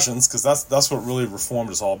Reformed Confessions, because that's what really Reformed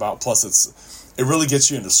is all about. Plus, it really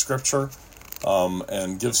gets you into Scripture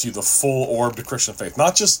and gives you the full orb to Christian faith.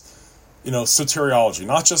 Not just, soteriology,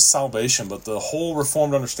 not just salvation, but the whole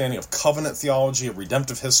Reformed understanding of covenant theology, of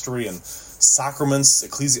redemptive history, and sacraments,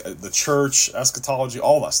 the church, eschatology,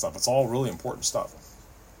 all that stuff. It's all really important stuff.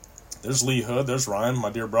 There's Lee Hood. There's Ryan, my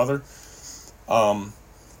dear brother.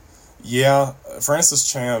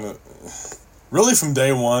 Francis Chan, really from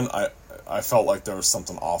day one, I felt like there was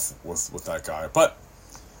something off with that guy. But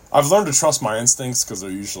I've learned to trust my instincts, because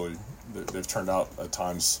they've turned out at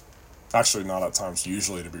times, actually not at times,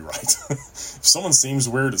 usually to be right. If someone seems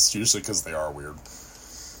weird, it's usually because they are weird.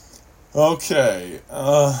 Okay,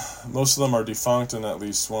 most of them are defunct in at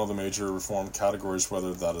least one of the major Reformed categories,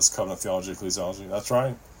 whether that is covenant theology, ecclesiology. That's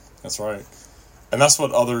right. And that's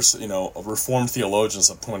what others, Reformed theologians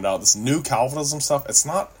have pointed out. This new Calvinism stuff, it's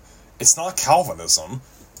not Calvinism,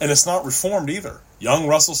 and it's not Reformed either. Young,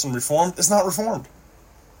 restless, and Reformed, it's not Reformed.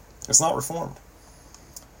 It's not Reformed.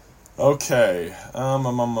 Okay. Or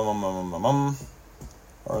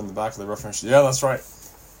in the back of the Reformation. Yeah, that's right.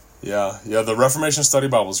 Yeah, the Reformation Study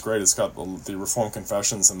Bible is great. It's got the Reformed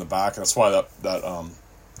Confessions in the back. That's why that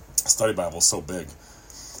study Bible is so big.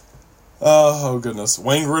 Oh, goodness.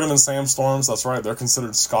 Wayne Grudem and Sam Storms, that's right. They're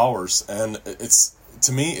considered scholars. And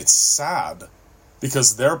to me, it's sad,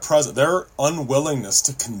 because their unwillingness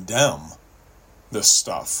to condemn this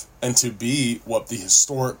stuff and to be what the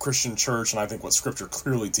historic Christian church, and I think what Scripture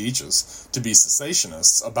clearly teaches, to be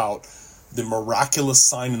cessationists about the miraculous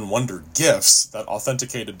sign and wonder gifts that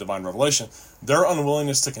authenticated divine revelation, their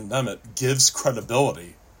unwillingness to condemn it gives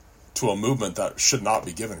credibility to a movement that should not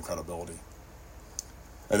be given credibility,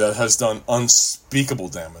 and that has done unspeakable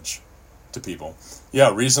damage to people.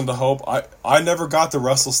 Yeah, reason to hope. I never got the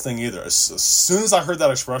restless thing either. As soon as I heard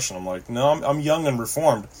that expression, I'm like, no, I'm young and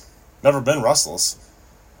Reformed. Never been restless.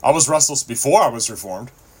 I was restless before I was Reformed,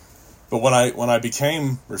 but when I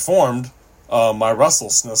became Reformed, my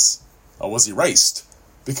restlessness was erased,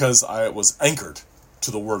 because I was anchored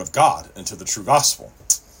to the Word of God and to the true gospel.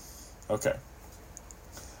 Okay.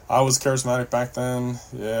 I was charismatic back then.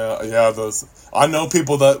 Yeah. I know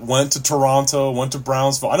people that went to Toronto, went to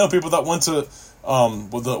Brownsville. I know people that went to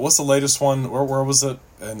what's the latest one? Where was it?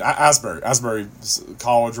 In Asbury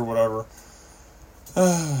College or whatever.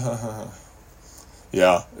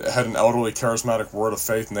 Yeah, had an elderly charismatic Word of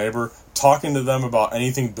Faith neighbor. Talking to them about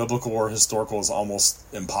anything biblical or historical is almost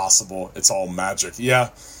impossible. It's all magic.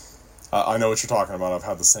 Yeah, I know what you're talking about. I've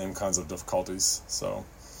had the same kinds of difficulties. So,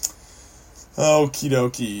 okie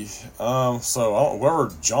dokie. So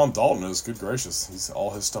whoever John Dalton is, good gracious,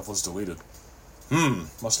 all his stuff was deleted.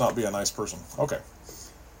 Must not be a nice person. Okay.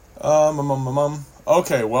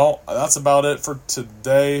 Okay, well, that's about it for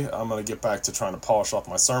today. I'm going to get back to trying to polish off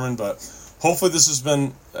my sermon, but hopefully this has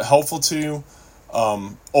been helpful to you.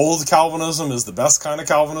 Old Calvinism is the best kind of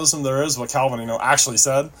Calvinism there is, what Calvin, actually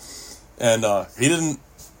said. And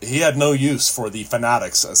he had no use for the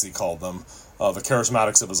fanatics, as he called them, the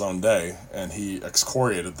charismatics of his own day, and he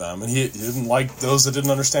excoriated them. And he didn't like those that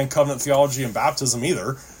didn't understand covenant theology and baptism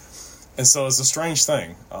either. And so it's a strange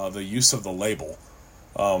thing, the use of the label.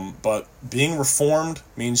 But being Reformed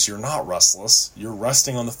means you're not restless. You're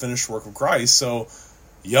resting on the finished work of Christ. So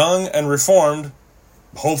young and Reformed,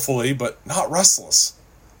 hopefully, but not restless.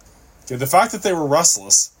 Okay, the fact that they were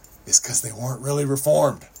restless is because they weren't really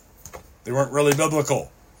Reformed. They weren't really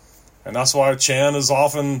biblical. And that's why Chan is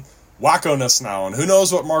often wackoness now, and who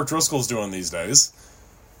knows what Mark Driscoll's doing these days.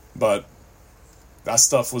 But that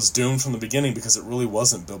stuff was doomed from the beginning because it really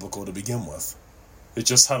wasn't biblical to begin with. It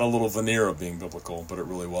just had a little veneer of being biblical, but it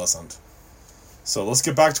really wasn't. So let's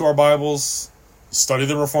get back to our Bibles, study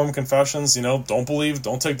the Reformed confessions,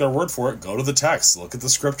 don't take their word for it, go to the text, look at the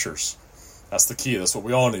scriptures. That's the key, that's what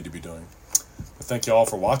we all need to be doing. But thank you all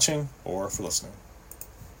for watching or for listening.